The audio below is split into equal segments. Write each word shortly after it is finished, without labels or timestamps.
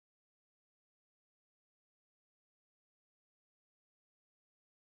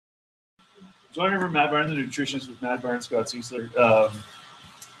So I remember Matt Barnes, the nutritionist with Matt Barnes, Scott Cieslar.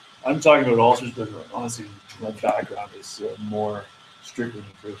 I'm talking about ulcers, but honestly, my background is more strictly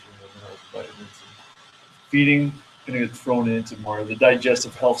nutrition and health, vitamins. And feeding going to get thrown into more the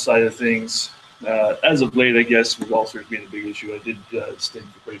digestive health side of things. As of late, I guess, with ulcers being a big issue, I did stint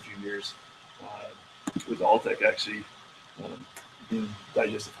for quite a few years with Alltech, actually, being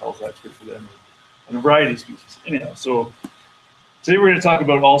digestive health expert for them on a variety of species. Anyhow, so today we're going to talk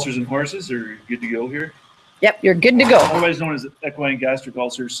about ulcers in horses. Are you good to go here? Yep, you're good to go. Otherwise known as equine gastric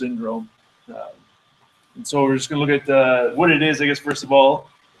ulcer syndrome. And so we're just going to look at what it is, I guess, first of all,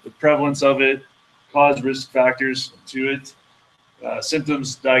 the prevalence of it, cause, risk factors to it,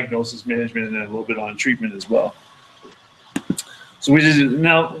 symptoms, diagnosis, management, and then a little bit on treatment as well. So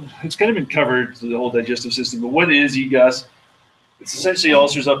now it's kind of been covered, the whole digestive system, but what is EGUS? It's essentially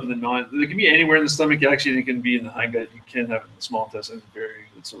ulcers up in the it can be anywhere in the stomach, actually, and it can be in the hindgut. You can have it in the small intestine.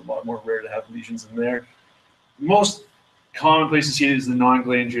 It's a lot more rare to have lesions in there. The most common place to see it is the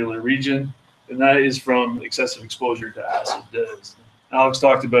non-glandular region, and that is from excessive exposure to acid. Alex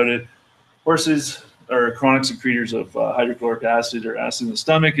talked about it. Horses are chronic secretors of hydrochloric acid or acid in the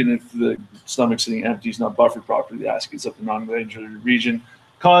stomach, and if the stomach's sitting empty, it's not buffered properly, the acid gets up the non-glandular region,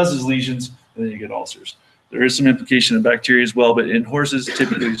 causes lesions, and then you get ulcers. There is some implication in bacteria as well, but in horses,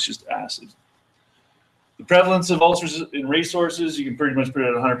 typically it's just acid. The prevalence of ulcers in racehorses, you can pretty much put it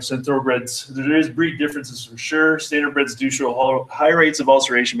at 100% thoroughbreds. There is breed differences for sure. Standardbreds do show high rates of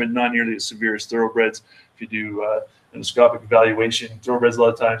ulceration, but not nearly as severe as thoroughbreds. If you do endoscopic evaluation, thoroughbreds a lot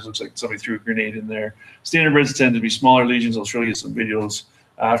of times looks like somebody threw a grenade in there. Standardbreds tend to be smaller lesions. I'll show you some videos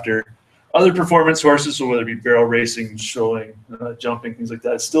after. Other performance horses, so whether it be barrel racing, showing, jumping, things like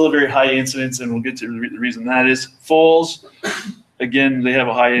that, still a very high incidence, and we'll get to the reason that is. Foals, again, they have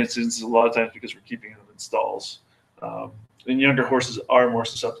a high incidence a lot of times because we're keeping them in stalls. And younger horses are more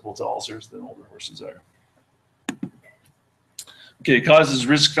susceptible to ulcers than older horses are. Okay, causes,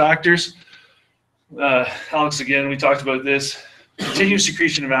 risk factors. Alex, again, we talked about this. Continuous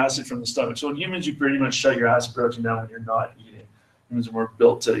secretion of acid from the stomach. So in humans, you pretty much shut your acid production down when you're not eating. Humans are more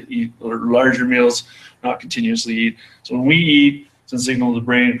built to eat larger meals, not continuously eat. So when we eat, send signal to the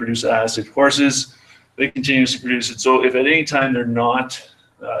brain, produce acid. Horses, they continuously produce it. So if at any time they're not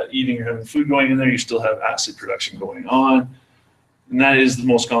eating or having food going in there, you still have acid production going on. And that is the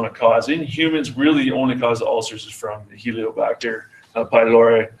most common cause. In humans, really the only cause of ulcers is from the Helicobacter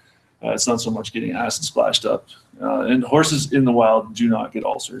pylori. It's not so much getting acid splashed up. And horses in the wild do not get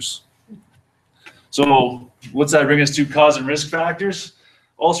ulcers. So what's that bring us to? Cause and risk factors.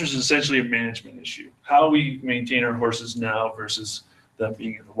 Ulcers is essentially a management issue. How we maintain our horses now versus them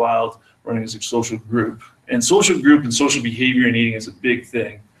being in the wild, running as a social group. And social group and social behavior and eating is a big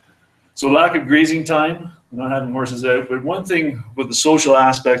thing. So lack of grazing time, not having horses out. But one thing with the social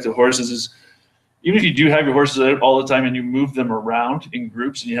aspect of horses is even if you do have your horses out all the time and you move them around in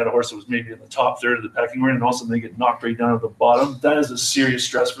groups and you had a horse that was maybe in the top third of the pecking order and all of a sudden they get knocked right down at the bottom, that is a serious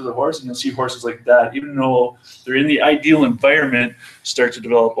stress for the horse. And you'll see horses like that, even though they're in the ideal environment, start to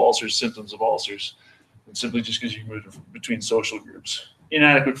develop ulcers, symptoms of ulcers, and simply just because you move between social groups.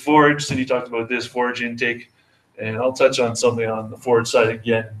 Inadequate forage, Cindy talked about this, forage intake, and I'll touch on something on the forage side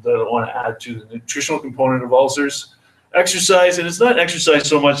again that I want to add to the nutritional component of ulcers. Exercise, and it's not exercise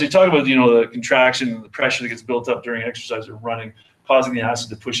so much. They talk about, the contraction and the pressure that gets built up during exercise or running, causing the acid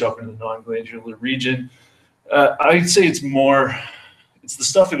to push up into the non-glandular region. I'd say it's the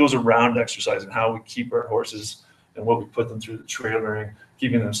stuff that goes around exercise and how we keep our horses and what we put them through the trailering,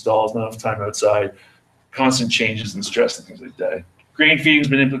 keeping them in stalls, not enough time outside, constant changes in stress and things like that. Grain feeding has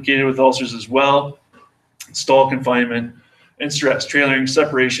been implicated with ulcers as well, stall confinement, and stress, trailering,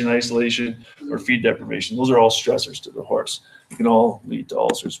 separation, isolation, or feed deprivation. Those are all stressors to the horse. It can all lead to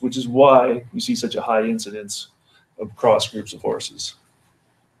ulcers, which is why you see such a high incidence across groups of horses.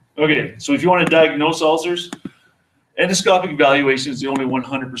 Okay, so if you want to diagnose ulcers, endoscopic evaluation is the only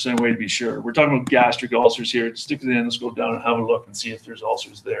 100% way to be sure. We're talking about gastric ulcers here. Stick the endoscope down and have a look and see if there's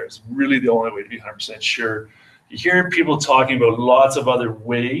ulcers there. It's really the only way to be 100% sure. You hear people talking about lots of other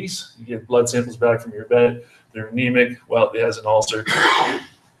ways. You get blood samples back from your vet. They're anemic. Well, it has an ulcer.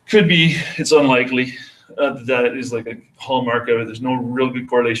 Could be. It's unlikely. That is like a hallmark of it. There's no real good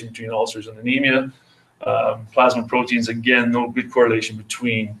correlation between ulcers and anemia. Plasma proteins, again, no good correlation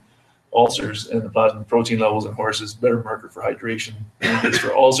between ulcers and the plasma protein levels in horses. Better marker for hydration than it is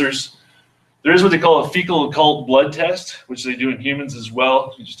for ulcers. There is what they call a fecal occult blood test, which they do in humans as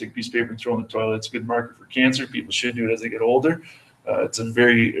well. You just take a piece of paper and throw it in the toilet. It's a good marker for cancer. People should do it as they get older. It's a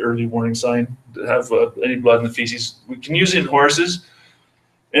very early warning sign to have any blood in the feces. We can use it in horses,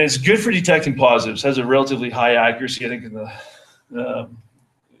 and it's good for detecting positives. Has a relatively high accuracy, I think, in the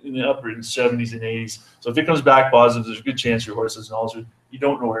in the upper 70s and 80s. So if it comes back positive, there's a good chance your horse has an ulcer. You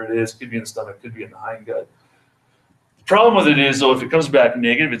don't know where it is. It could be in the stomach, could be in the hindgut. The problem with it is, though, if it comes back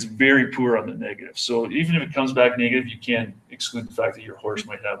negative, it's very poor on the negative. So even if it comes back negative, you can't exclude the fact that your horse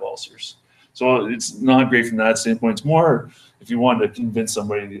might have ulcers. So it's not great from that standpoint. It's more if you want to convince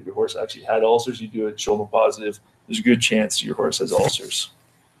somebody that your horse actually had ulcers, you do it, show them positive. There's a good chance your horse has ulcers.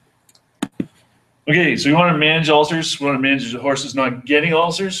 Okay, so we want to manage ulcers. We want to manage the horses not getting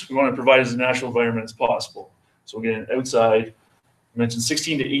ulcers. We want to provide as natural environment as possible. So again, outside, I mentioned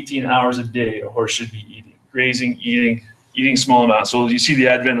 16 to 18 hours a day a horse should be eating, grazing, eating small amounts. So you see the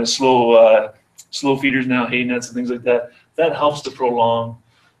advent of slow feeders now, hay nets and things like that. That helps to prolong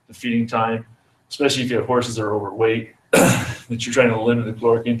the feeding time, especially if you have horses that are overweight, that you're trying to limit the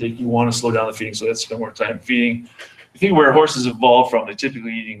caloric intake. You want to slow down the feeding so that's spend more time feeding. You think where horses evolve from, they're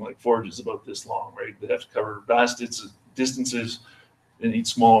typically eating like forages about this long, right? They have to cover vast distances and eat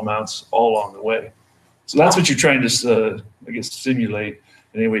small amounts all along the way. So that's what you're trying to, I guess, simulate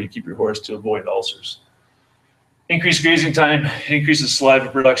in any way you keep your horse to avoid ulcers. Increased grazing time increases saliva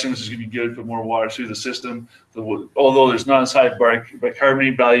production, which is going to be good, put more water through the system. Although there's not as high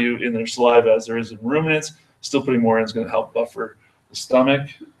bicarbonate value in their saliva as there is in ruminants, still putting more in is going to help buffer the stomach.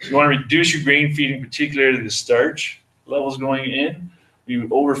 You want to reduce your grain feeding, particularly the starch levels going in. You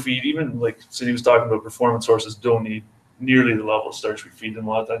overfeed, even like Cindy was talking about, performance horses don't need nearly the level of starch we feed them. A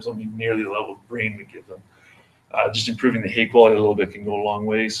lot of times don't need nearly the level of grain we give them. Just improving the hay quality a little bit can go a long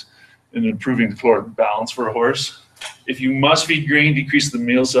ways in improving the caloric balance for a horse. If you must feed grain, decrease the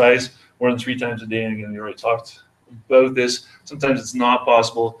meal size more than 3 times a day. And again, we already talked about this. Sometimes it's not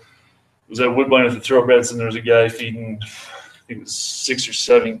possible. I was at Woodbine with the thoroughbreds, and there was a guy feeding, I think it was 6 or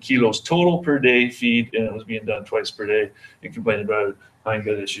 7 kilos total per day feed, and it was being done twice per day, and complaining about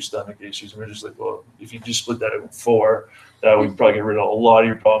hindgut issues, stomach issues. And we're just like, well, if you just split that out 4, that would probably get rid of a lot of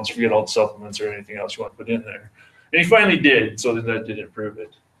your problems. Forget all the supplements or anything else you want to put in there. And he finally did, so that did improve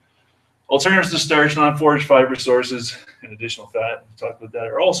it. Alternatives to starch, non-forage fiber sources, and additional fat, we talked about that,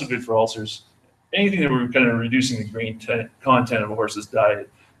 are also good for ulcers. Anything that we're kind of reducing the grain content of a horse's diet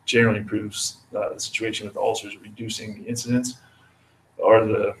generally improves the situation with ulcers, reducing the incidence or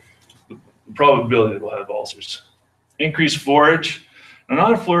the probability that we'll have ulcers. Increased forage. Now,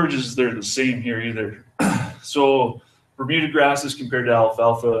 not all forages, they're the same here either. So Bermuda grasses compared to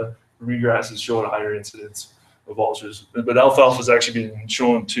alfalfa, Bermuda grasses show a higher incidence of ulcers, but alfalfa has actually been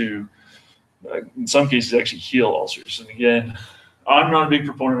shown to, in some cases, actually heal ulcers. And again, I'm not a big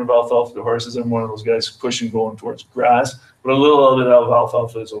proponent of alfalfa to horses. I'm one of those guys pushing going towards grass, but a little bit of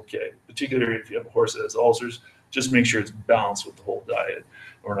alfalfa is okay, particularly if you have a horse that has ulcers. Just make sure it's balanced with the whole diet.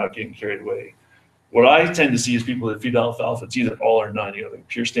 We're not getting carried away. What I tend to see is people that feed alfalfa, it's either all or none. You know, like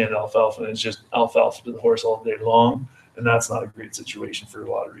pure standard alfalfa, and it's just alfalfa to the horse all day long, and that's not a great situation for a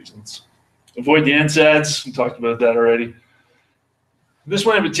lot of reasons. Avoid the NSAIDs. We talked about that already. This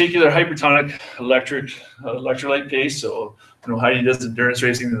one in particular, hypertonic electrolyte paste. So, you know, Heidi does endurance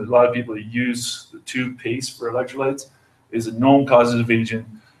racing. There's a lot of people that use the tube paste for electrolytes. Is a known causative agent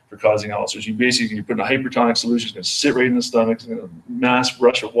for causing ulcers. You basically, you're putting a hypertonic solution, it's going to sit right in the stomach, it's going to mass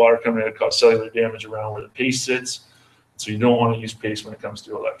rush of water coming out, cause cellular damage around where the paste sits. So you don't want to use paste when it comes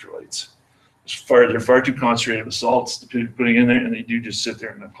to electrolytes. They're far too concentrated with salts to putting in there, and they do just sit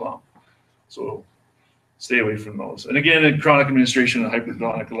there in a clump. So stay away from those. And again, in chronic administration of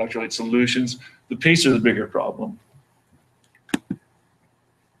hypertonic electrolyte solutions, the paste are the bigger problem.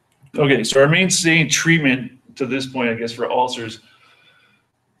 Okay, so our mainstay treatment to this point, I guess, for ulcers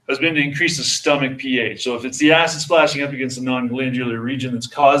has been to increase the stomach pH. So if it's the acid splashing up against the non-glandular region that's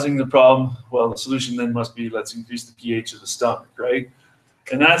causing the problem, well, the solution then must be let's increase the pH of the stomach, right?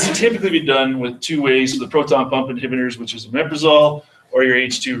 And that's typically been done with 2 ways. So the proton pump inhibitors, which is omeprazole, or your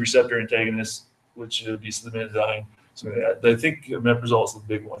H2 receptor antagonist, which would be cimetidine. So I think omeprazole is the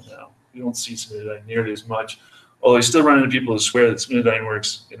big one now. You don't see cimetidine nearly as much, although I still run into people who swear that cimetidine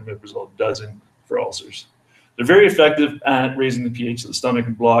works and omeprazole doesn't for ulcers. They're very effective at raising the pH of the stomach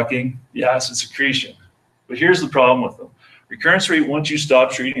and blocking the acid secretion. But here's the problem with them. Recurrence rate once you stop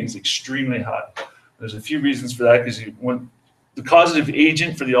treating is extremely high. There's a few reasons for that, because the causative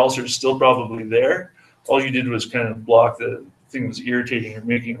agent for the ulcer is still probably there. All you did was kind of block the thing that was irritating or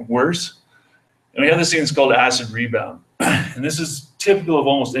making it worse. And we have this thing that's called acid rebound. And this is typical of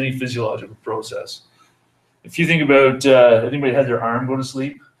almost any physiological process. If you think about anybody had their arm go to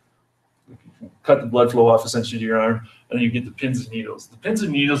sleep, cut the blood flow off essentially to your arm, and then you get the pins and needles. The pins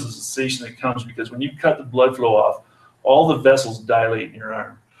and needles is a sensation that comes because when you cut the blood flow off, all the vessels dilate in your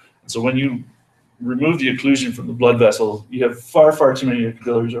arm. And so when you remove the occlusion from the blood vessel, you have far, far too many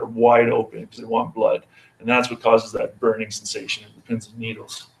capillaries are wide open because they want blood. And that's what causes that burning sensation of the pins and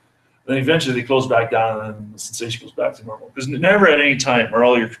needles. Then eventually they close back down and the sensation goes back to normal. Because never at any time are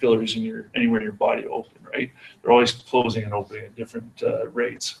all your capillaries anywhere in your body open, right? They're always closing and opening at different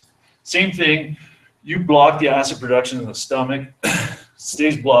rates. Same thing, you block the acid production in the stomach,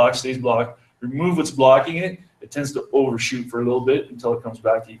 stays blocked, remove what's blocking it, it tends to overshoot for a little bit until it comes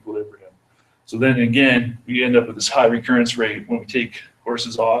back to equilibrium. So then again, we end up with this high recurrence rate when we take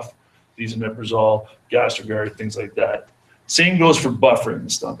horses off, these omeprazole, Gastric, things like that. Same goes for buffering the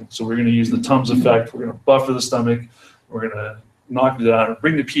stomach. So we're going to use the Tums effect. We're going to buffer the stomach. We're going to knock it down,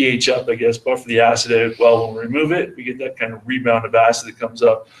 bring the pH up, I guess, buffer the acid out. Well, when we remove it, we get that kind of rebound of acid that comes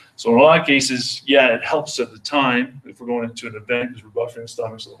up. So in a lot of cases, yeah, it helps at the time if we're going into an event because we're buffering the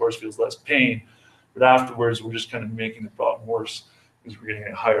stomach so the horse feels less pain. But afterwards, we're just kind of making the problem worse because we're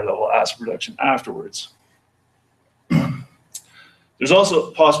getting a higher level of acid production afterwards. There's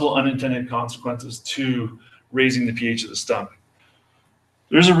also possible unintended consequences to raising the pH of the stomach.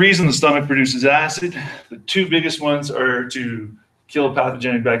 There's a reason the stomach produces acid. The two biggest ones are to kill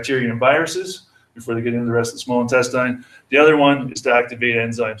pathogenic bacteria and viruses before they get into the rest of the small intestine. The other one is to activate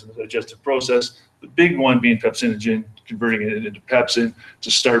enzymes in the digestive process. The big one being pepsinogen, converting it into pepsin to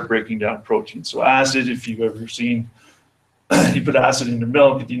start breaking down protein. So acid, if you've ever seen, you put acid into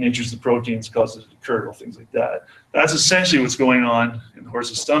milk, it denatures the proteins, causes it to curdle, things like that. That's essentially what's going on in the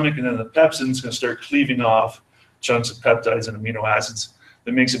horse's stomach, and then the pepsin is going to start cleaving off chunks of peptides and amino acids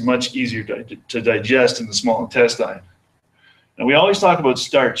that makes it much easier to digest in the small intestine. Now, we always talk about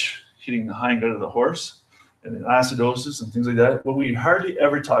starch hitting the hindgut of the horse and then acidosis and things like that. What we hardly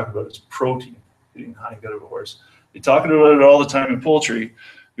ever talk about is protein hitting the hindgut of a horse. They talk about it all the time in poultry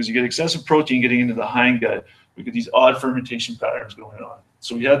because you get excessive protein getting into the hindgut. We get these odd fermentation patterns going on.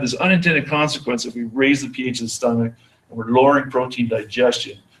 So we have this unintended consequence if we raise the pH of the stomach and we're lowering protein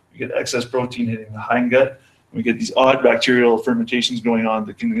digestion. We get excess protein hitting the hindgut. We get these odd bacterial fermentations going on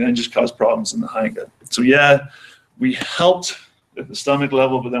that can then just cause problems in the hindgut. So yeah, we helped at the stomach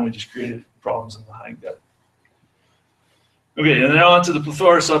level, but then we just created problems in the hindgut. Okay, and then on to the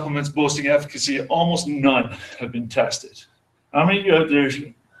plethora supplements boasting efficacy. Almost none have been tested. How many of you out there,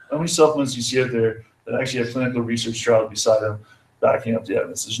 how many supplements do you see out there that actually have clinical research trials beside them backing up the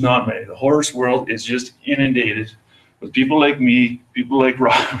evidence? There's not many. The horse world is just inundated with people like me, people like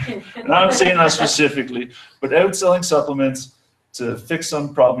Robert, and I'm saying that specifically, but outselling supplements to fix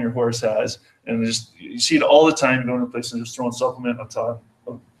some problem your horse has, and just you see it all the time, going to places and just throwing supplement on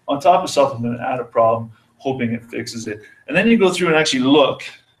top of supplement, add a problem, hoping it fixes it. And then you go through and actually look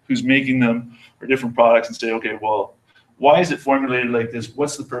who's making them or different products and say, okay, well, why is it formulated like this?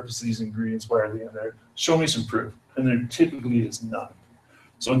 What's the purpose of these ingredients? Why are they in there? Show me some proof. And there typically is none.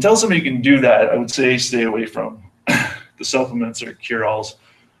 So until somebody can do that, I would say stay away from the supplements or cure-alls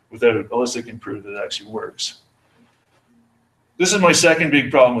unless they can prove that it actually works. This is my second big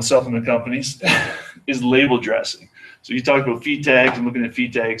problem with supplement companies is label dressing. So you talk about feed tags and looking at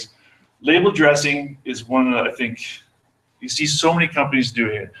feed tags. Label dressing is one that I think you see so many companies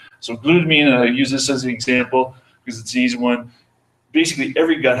doing it. So glutamine, I use this as an example because it's an easy one. Basically,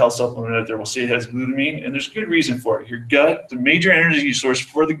 every gut health supplement out there will say it has glutamine, and there's good reason for it. Your gut, the major energy source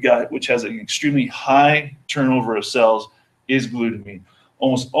for the gut, which has an extremely high turnover of cells, is glutamine.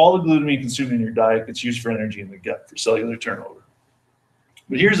 Almost all the glutamine consumed in your diet gets used for energy in the gut for cellular turnover.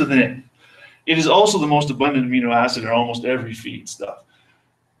 But here's the thing. It is also the most abundant amino acid in almost every feed stuff,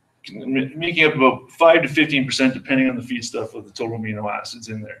 making up about 5 to 15% depending on the feed stuff of the total amino acids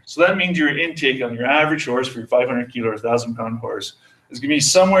in there. So that means your intake on your average horse for your 500 kilo or 1,000 pound horse is going to be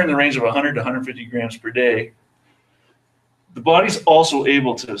somewhere in the range of 100 to 150 grams per day. The body's also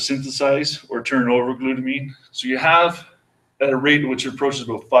able to synthesize or turn over glutamine. So you have at a rate which approaches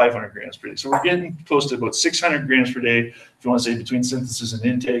about 500 grams per day. So we're getting close to about 600 grams per day, if you want to say between synthesis and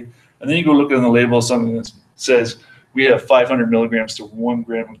intake. And then you go look on the label of something that says we have 500 milligrams to 1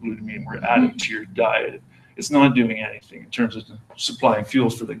 gram of glutamine we're adding to your diet. It's not doing anything in terms of supplying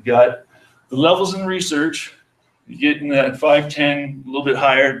fuels for the gut. The levels in research, you get in that 5, 10, a little bit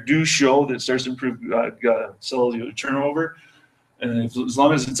higher, do show that it starts to improve cellular turnover. And as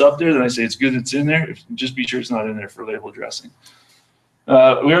long as it's up there, then I say it's good it's in there. Just be sure it's not in there for label dressing. We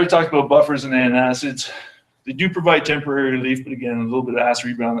already talked about buffers and antacids. They do provide temporary relief, but again, a little bit of acid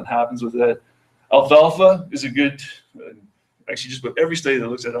rebound that happens with that. Alfalfa is a good, actually just about every study that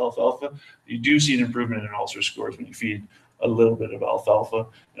looks at alfalfa, you do see an improvement in ulcer scores when you feed a little bit of alfalfa.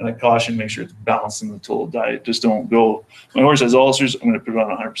 And I caution, make sure it's balanced in the total diet. Just don't go, my horse has ulcers, I'm going to put it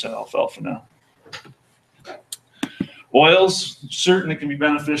on 100% alfalfa now. Oils certainly can be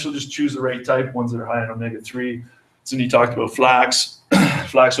beneficial. Just choose the right type, ones that are high in omega-3. So you talked about flax.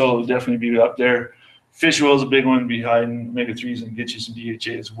 Flax oil will definitely be up there. Fish oil is a big one, be high in omega-3s and get you some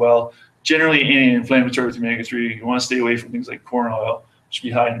DHA as well. Generally, any inflammatory with omega-3, you want to stay away from things like corn oil, which should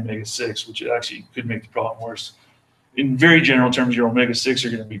be high in omega-6, which actually could make the problem worse. In very general terms, your omega-6 are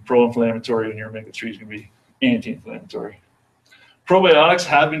going to be pro-inflammatory and your omega-3 is going to be anti-inflammatory. Probiotics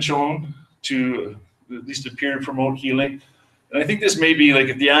have been shown to at least appear to promote healing. And I think this may be like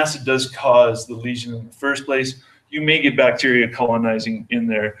if the acid does cause the lesion in the first place, you may get bacteria colonizing in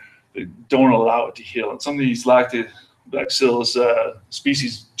there that don't allow it to heal. And some of these lactobacillus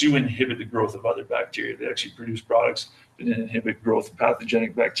species do inhibit the growth of other bacteria. They actually produce products that inhibit growth of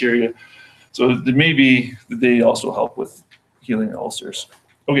pathogenic bacteria. So there may be that they also help with healing ulcers.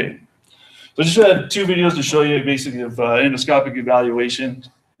 Okay, so I just had 2 videos to show you basically of endoscopic evaluation,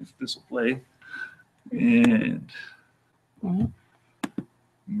 if this will play. And, you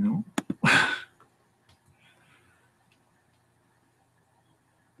know.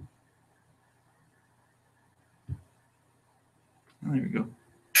 Oh, there we go.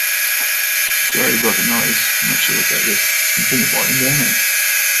 Sorry about the noise. I'm not sure what that is. Can you turn the volume down?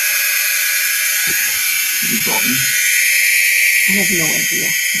 I have no idea.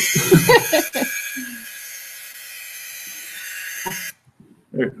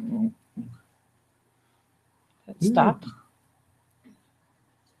 There we go. It stopped.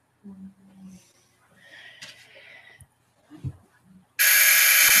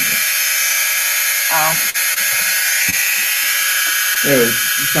 Oh. Anyway,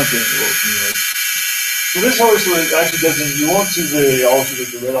 it's not getting low anyway. So this horse actually doesn't, you won't see the ulcer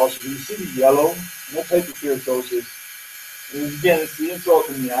with the red ulcer, you see the yellow, and that type of keratosis. And again, it's the insult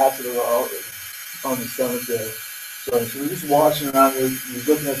and the acid on the stomach there. So we're just watching around, you're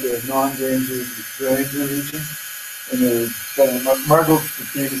looking at the non-glandular region, and the kind of marble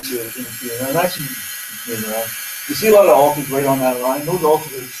cutaneous here in here. And I'm actually moving around. You see a lot of ulcers right on that line. Those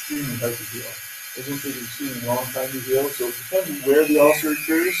ulcers are extremely hard to heal. They don't take extremely long time to heal. So it depends on where the ulcer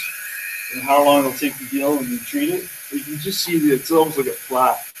occurs and how long it'll take to heal when you treat it. But you can just see that it's almost like a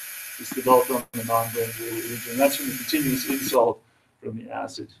plaque that's developed on the non-glandular region. And that's from the continuous insult from the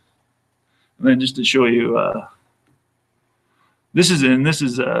acid. And then just to show you, this is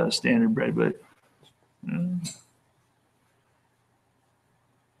standard bred, but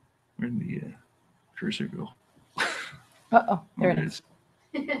where'd the cursor go? Uh-oh, there it is.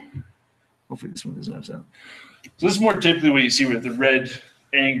 Hopefully this one doesn't have sound. So this is more typically what you see with the red,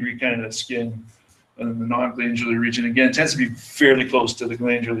 angry kind of skin and the non-glandular region. Again, it tends to be fairly close to the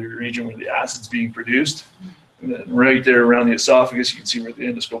glandular region where the acid's being produced. And then right there around the esophagus, you can see where the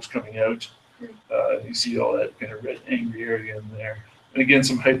endoscope's coming out. You see all that kind of red, angry area in there. And again,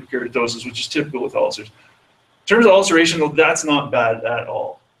 some hyperkeratosis, which is typical with ulcers. In terms of ulceration, though, that's not bad at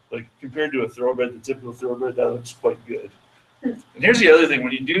all. Like compared to a thoroughbred, the typical thoroughbred, that looks quite good. And here's the other thing,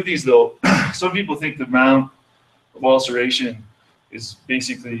 when you do these though, some people think the amount of ulceration is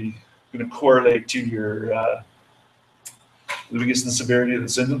basically going to correlate to your, I guess, the severity of the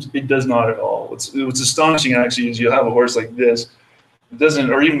symptoms. It does not at all. What's astonishing actually is you'll have a horse like this, it doesn't,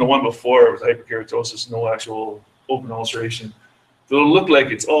 or even the one before with hyperkeratosis, no actual open ulceration. It'll look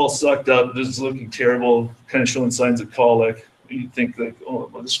like it's all sucked up, this is looking terrible, kind of showing signs of colic. You think like, oh,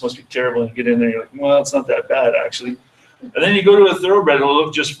 well, this must be terrible, and you get in there, you're like, well, it's not that bad actually. And then you go to a thoroughbred, it'll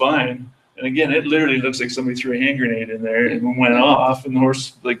look just fine. And again, it literally looks like somebody threw a hand grenade in there and went off. And the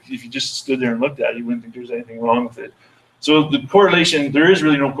horse, like if you just stood there and looked at it, you wouldn't think there's anything wrong with it. So the correlation, there is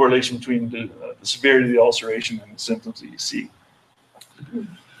really no correlation between the severity of the ulceration and the symptoms that you see.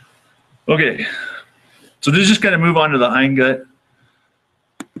 Okay, so let's just kind of move on to the hindgut.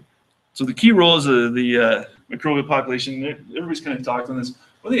 So the key roles of the microbial population, everybody's kind of talked on this.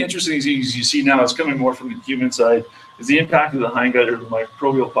 One of the interesting things you see now, it's coming more from the human side, is the impact of the hindgut or the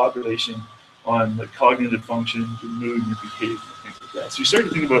microbial population on the cognitive function, your mood, your behavior, things like that. So you start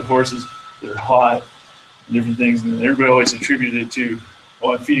to think about horses that are hot and different things, and everybody always attributed it to,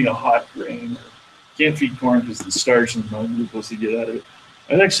 oh, I'm feeding a hot grain. Can't feed corn because the starch and the glucose you get out of it.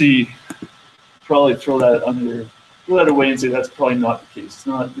 I'd actually probably throw that away and say that's probably not the case. It's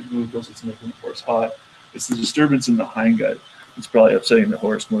not the glucose that's making the horse hot. It's the disturbance in the hindgut. It's probably upsetting the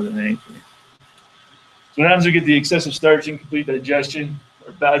horse more than anything. So what happens is we get the excessive starch, incomplete digestion,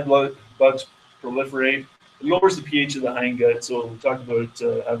 or bad bugs proliferate. It lowers the pH of the hindgut. So we talked about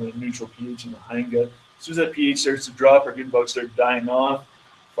having a neutral pH in the hindgut. As soon as that pH starts to drop, our good bugs start dying off.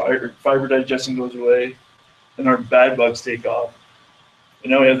 Fiber digestion goes away, and our bad bugs take off.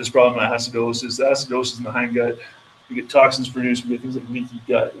 And now we have this problem of acidosis. The acidosis in the hindgut, we get toxins produced, we get things like leaky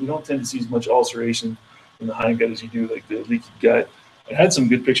gut. We don't tend to see as much ulceration in the hindgut as you do like the leaky gut. I had some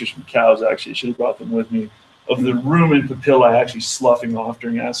good pictures from cows, actually. I should have brought them with me, of the rumen papillae actually sloughing off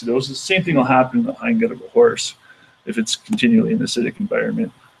during acidosis. Same thing will happen in the hindgut of a horse if it's continually in an acidic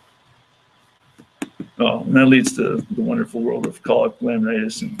environment. Oh, and that leads to the wonderful world of colic,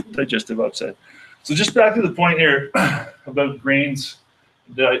 laminitis, and digestive upset. So just back to the point here about grains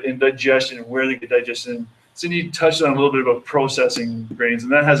and digestion and where they get digested. Cindy touched on a little bit about processing grains,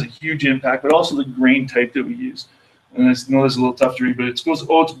 and that has a huge impact, but also the grain type that we use. And I know this is a little tough to read, but it goes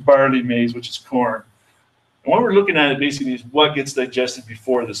oats, barley, maize, which is corn. And what we're looking at basically is what gets digested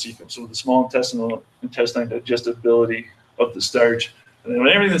before the sequence. So the small intestine digestibility of the starch. And then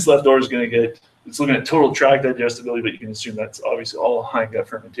everything that's left over is going to get, it's looking at total tract digestibility, but you can assume that's obviously all hindgut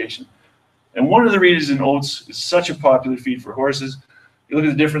fermentation. And one of the reasons oats is such a popular feed for horses, you look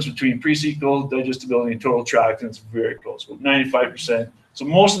at the difference between pre-cecal digestibility and total tract, and it's very close, about 95%. So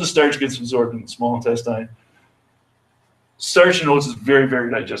most of the starch gets absorbed in the small intestine. Starch in oats is very, very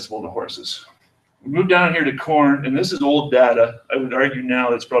digestible to horses. We move down here to corn, and this is old data. I would argue now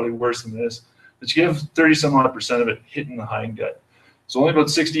that's probably worse than this, but you have 30-some-odd% of it hitting the hindgut. So only about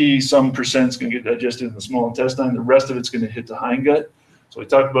 60-some% is going to get digested in the small intestine. The rest of it's going to hit the hindgut. So we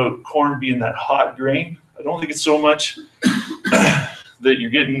talked about corn being that hot grain. I don't think it's so much that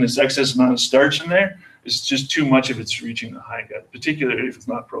you're getting this excess amount of starch in there. It's just too much of it's reaching the hindgut, particularly if it's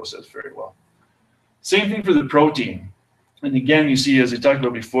not processed very well. Same thing for the protein. And again, you see, as I talked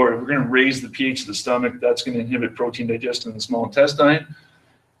about before, if we're going to raise the pH of the stomach, that's going to inhibit protein digestion in the small intestine.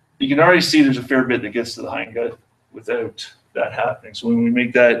 You can already see there's a fair bit that gets to the hindgut without that happening. So when we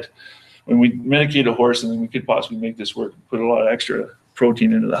make that, when we medicate a horse, and then we could possibly make this work, put a lot of extra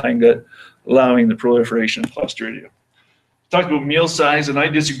protein into the hindgut, allowing the proliferation of Clostridia. Talked about meal size, and I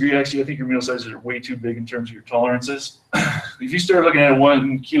disagree. Actually, I think your meal sizes are way too big in terms of your tolerances. If you start looking at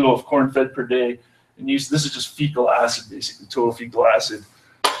 1 kilo of corn fed per day, and this is just fecal acid, basically total fecal acid.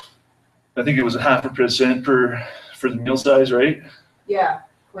 I think it was 0.5% for the meal size, right? Yeah.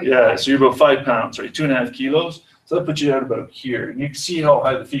 Yeah, so you're about 5 pounds, right? 2.5 kilos. So that puts you out about here. And you can see how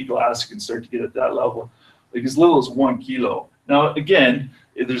high the fecal acid can start to get at that level, like as little as 1 kilo. Now, again,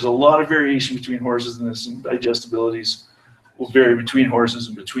 there's a lot of variation between horses in this, and digestibilities will vary between horses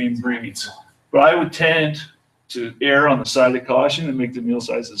and between breeds. But I would tend to err on the side of caution and make the meal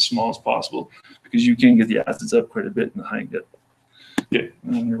size as small as possible, because you can get the acids up quite a bit in the hindgut. Okay,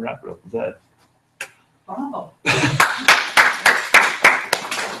 I'm going to wrap it up with that. Bravo.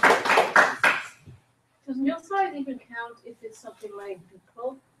 Does meal size even count if it's something like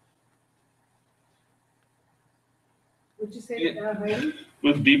people? Would you say that, Heidi?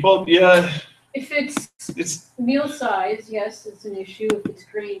 With beef pulp, yeah. If it's It's meal size, yes, it's an issue if it's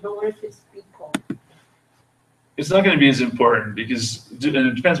grain, but what if it's people? it's not going to be as important, because and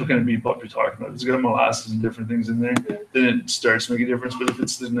it depends what kind of beef pulp you're talking about. If it's got molasses and different things in there, then it starts to make a difference. But if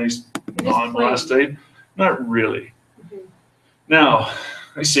it's the nice non-molasses type, not really. Now,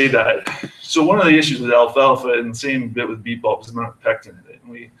 I say that. So one of the issues with alfalfa, and the same bit with beef pulp, is the amount of pectin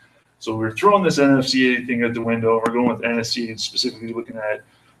in it. So we're throwing this NFCA thing out the window. We're going with NSC, specifically looking at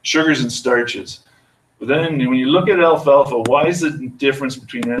sugars and starches. But then when you look at alfalfa, why is the difference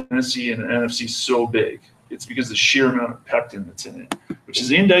between NSC and NFC so big? It's because the sheer amount of pectin that's in it, which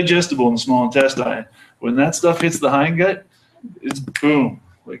is indigestible in the small intestine. When that stuff hits the hindgut, it's boom.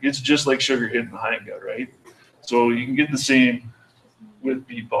 Like, it's just like sugar hitting the hindgut, right? So you can get the same with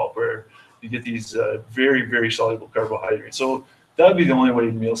beef pulp, where you get these very, very soluble carbohydrates. So that would be the only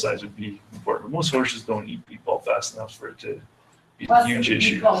way meal size would be important. Most horses don't eat beef pulp fast enough for it to be a huge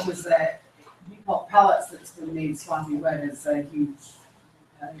issue. Beef pulp is that beef pulp pellets that's been made swampy wet is a huge,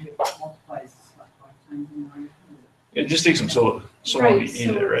 it multiplies like 5 times more. It just takes some soda to eat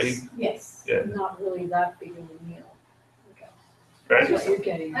it, right? Yes, Yeah. not really that big of a meal. Okay. Right? That's what you're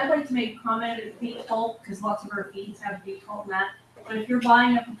getting. I'd like to make a comment on beef pulp, because lots of our feeds have beef pulp in that. But if you're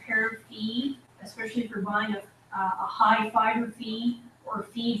buying a prepared feed, especially if you're buying a high fiber feed, or a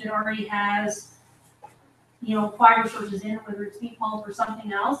feed that already has, fiber sources in it, whether it's beef pulp or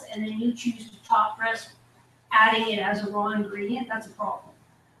something else, and then you choose to top dress adding it as a raw ingredient, that's a problem.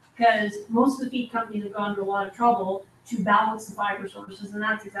 Because most of the feed companies have gone to a lot of trouble to balance the fiber sources, and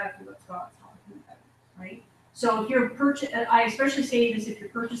that's exactly what Scott's talking about, right? So if you're I especially say this if you're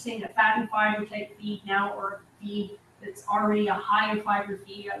purchasing a fat and fiber type feed now, or a feed that's already a higher fiber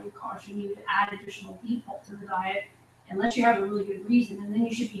feed, I would caution you to add additional beef pulp to the diet, unless you have a really good reason. And then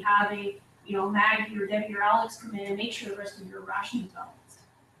you should be having, Maggie or Debbie or Alex come in and make sure the rest of your ration is balanced.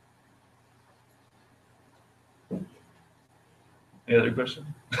 Any other question?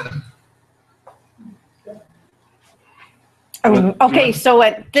 Oh, okay, so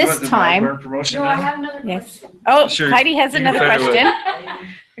at Do you this want the time, Melbourne promotion No, I now? have another Yes. question. oh, Sure, Heidi has you can another fire away. question.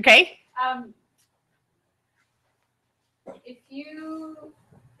 Okay. If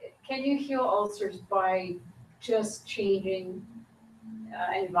can you heal ulcers by just changing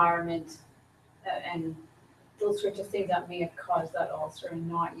environment and those sorts of things that may have caused that ulcer and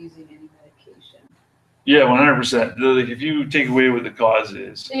not using any medication? Yeah, 100%. Like if you take away what the cause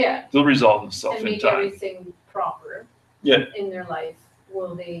is, Yeah, they'll resolve themselves and in make time. everything proper. Yeah. In their life,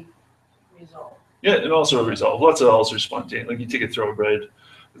 will they resolve? Yeah, and also resolve. Lots of ulcers spontaneous. Like you take a thoroughbred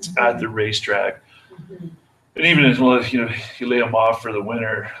that's at the racetrack, and even as well, if you lay them off for the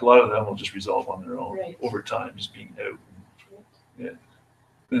winter, a lot of them will just resolve on their own Right. over time, just being out. Yeah.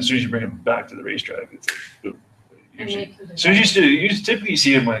 And as soon as you bring them back to the racetrack, it's like boom. And Usually, they can as soon as develop. you typically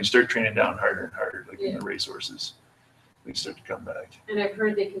see them when you start training down harder and harder, like in the racehorses, they start to come back. And I've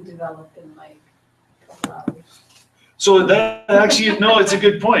heard they can develop in like a couple hours. So that actually, no, it's a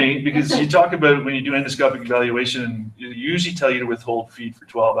good point because you talk about when you do endoscopic evaluation, you usually tell you to withhold feed for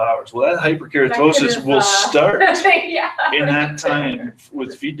 12 hours. Well, that hyperkeratosis will start Yeah. in that time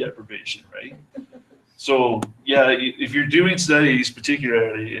with feed deprivation, right? So yeah, if you're doing studies,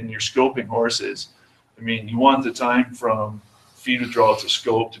 particularly and you're scoping horses, I mean, you want the time from feed withdrawal to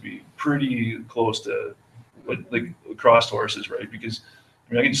scope to be pretty close to like crossed horses, right? Because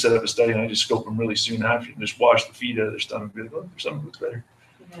I mean, I can just set up a study and I just scope them really soon after and just wash the feed out of their stomach. Be like, oh, their stomach looks better.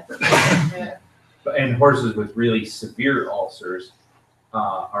 Yeah. And horses with really severe ulcers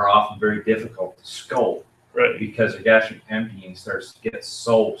are often very difficult to scope Right. because their gastric emptying starts to get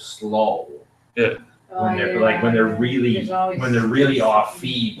so slow when they're Oh, like when they're yeah. really off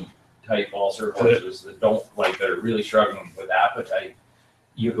feed type ulcer horses that don't like they're really struggling with appetite.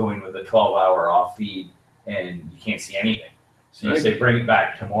 You go in with a 12-hour off feed and you can't see anything. So you say bring it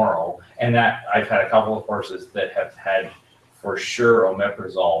back tomorrow, and that I've had a couple of horses that have had for sure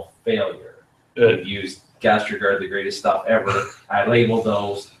omeprazole failure. They've used Gastrigard, the greatest stuff ever. I labeled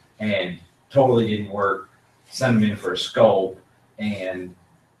those and totally didn't work. Send them in for a scope, and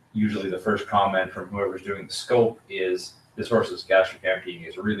usually the first comment from whoever's doing the scope is this horse's gastric emptying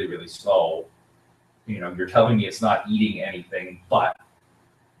is really, really slow. You're telling me it's not eating anything, but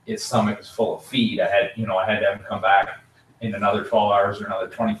its stomach is full of feed. I had to have him come back in another 12 hours or another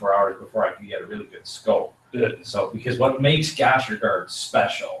 24 hours before I could get a really good scope. Yeah. So, because what makes Gastrigard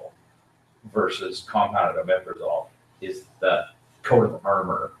special versus compounded omeprazole is the coat of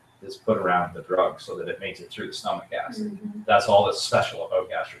armor that's put around the drug so that it makes it through the stomach acid. That's all that's special about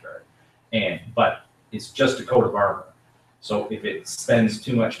Gastrigard. But it's just a coat of armor. So if it spends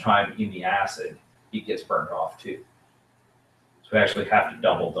too much time in the acid, it gets burned off too. So we actually have to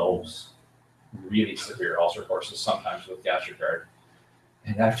double dose really severe ulcer horses sometimes with Gastrigard.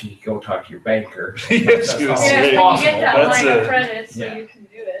 And after you go talk to your banker, Yes, that's you all say. Yeah, possible. so you get that That's line a- of credit, so yeah. you can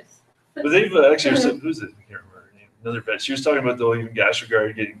do it. But they've actually, who's it? I can't remember her name. Another vet. She was talking about though even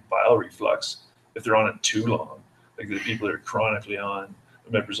Gastrigard getting bile reflux if they're on it too long. Like the people that are chronically on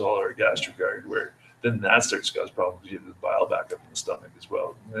omeprazole or Gastrigard, where then that starts to cause problems. You get the bile back up in the stomach as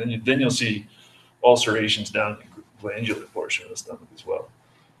well. And then you'll see ulcerations down in the glandular portion of the stomach as well.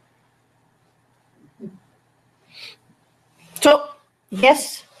 So,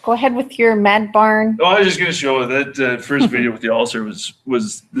 yes, go ahead with your Mad Barn. Oh, I was just going to show that first video with the ulcer was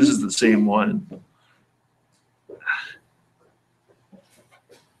this is the same one.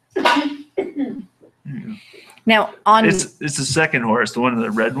 Now, on It's the second horse, the one in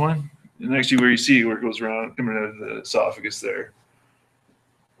the red one, and actually where you see where it goes around coming out of the esophagus there.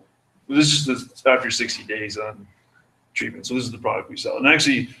 This is after 60 days on treatment. So this is the product we sell. And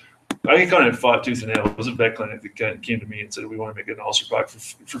actually, I kind of fought tooth and nail. It was a vet clinic that came to me and said, we want to make an ulcer product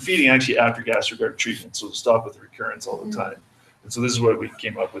for feeding actually after Gastrigard treatment. So to stop with the recurrence all the time. And so this is what we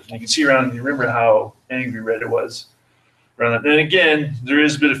came up with. And you can see around, you remember how angry red it was around that. And again, there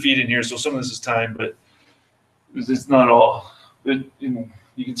is a bit of feed in here. So some of this is time, but it's not all. You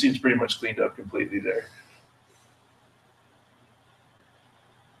can see it's pretty much cleaned up completely there.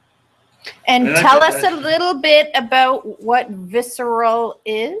 and And tell us actually- a little bit about what visceral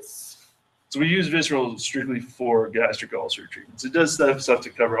is. So we use visceral strictly for gastric ulcer treatments. It does stuff to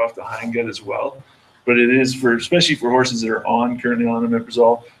cover off the hindgut as well, but it is for, especially for horses that are currently on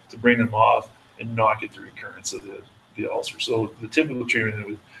omeprazole, to bring them off and not get the recurrence of the ulcer. So the typical treatment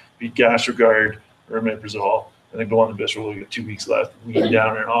would be Gastrigard or omeprazole, and then go on the visceral. You got 2 weeks left, wean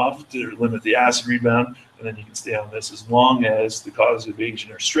down and off to limit the acid rebound, and then you can stay on this as long as the causative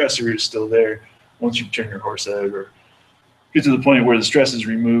agent or stressor is still there. Once you turn your horse out or get to the point where the stress is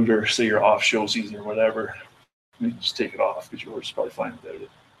removed, or say you're off show season or whatever, you just take it off because your horse is probably fine without it.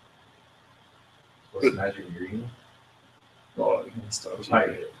 What's the magic ingredient? Oh, it's tough.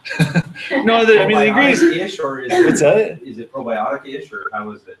 Right. No, I mean the ingredients. Probiotic-ish, or is What's that? is it probiotic-ish, or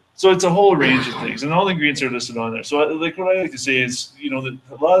how is it? So it's a whole range of things, and all the ingredients are listed on there. So like what I like to say is, you know, that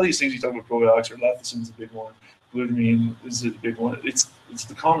a lot of these things you talk about probiotics, or lecithin's a big one, glutamine is a big one. It's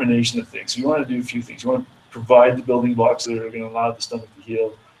the combination of things. So you want to do a few things. You want to provide the building blocks that are going to allow the stomach to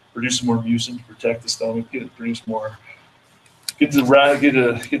heal, produce some more mucin to protect the stomach, produce more, get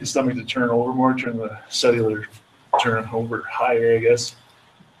the stomach to turn over more, turn the cellular turn over higher, I guess.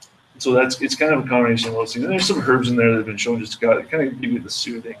 So it's kind of a combination of those things. And there's some herbs in there that have been shown just to kind of give you the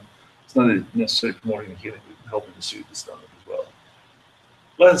soothing. It's not necessarily promoting the healing, but helping to soothe the stomach as well.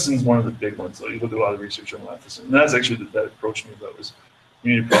 Lecithin's one of the big ones, though. You look at a lot of research on lecithin. And that's actually that approached me about was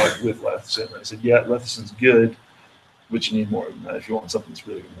you need a product with lecithin. And I said, yeah, lecithin's good, but you need more than that if you want something that's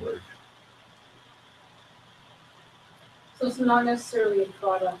really going to work. So it's not necessarily a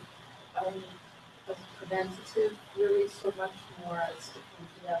product as a preventative, really, so much more as to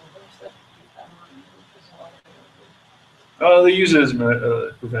the other stuff. They use it as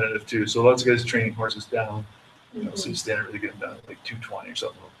a preventative too. So lots of guys training horses down. You know, so you stand really getting down to like 220 or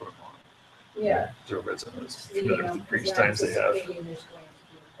something. We'll put them on. Yeah. Thoroughbreds on those. You Familiar know, with the previous because times they have. anticipating there's going to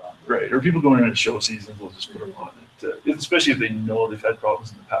be a problem. Right. Or people going into show seasons will just put them on it. Especially if they know they've had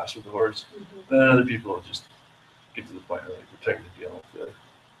problems in the past with the horse. Mhm. Then other people will just get to the point where they protect the deal with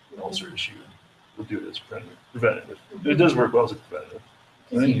the ulcer issue. We'll do it as preventative. It does work well as a preventative.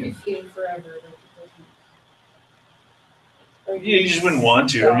 Because you can feed it forever. Like, it doesn't- Yeah, you just wouldn't want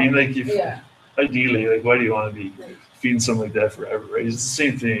to. I mean, like, if Yeah. ideally, like, why do you want to be Right. feeding something like that forever, right? It's the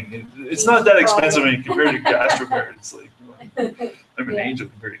same thing. It's not that expensive when you compare to GastroGuard. It's like, I'm an Yeah. angel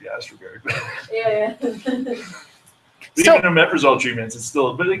compared to GastroGuard. Yeah, yeah. But So- even omeprazole treatments, it's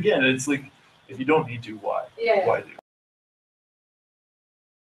still, but again, it's like, if you don't need to, why? Yeah. Why do?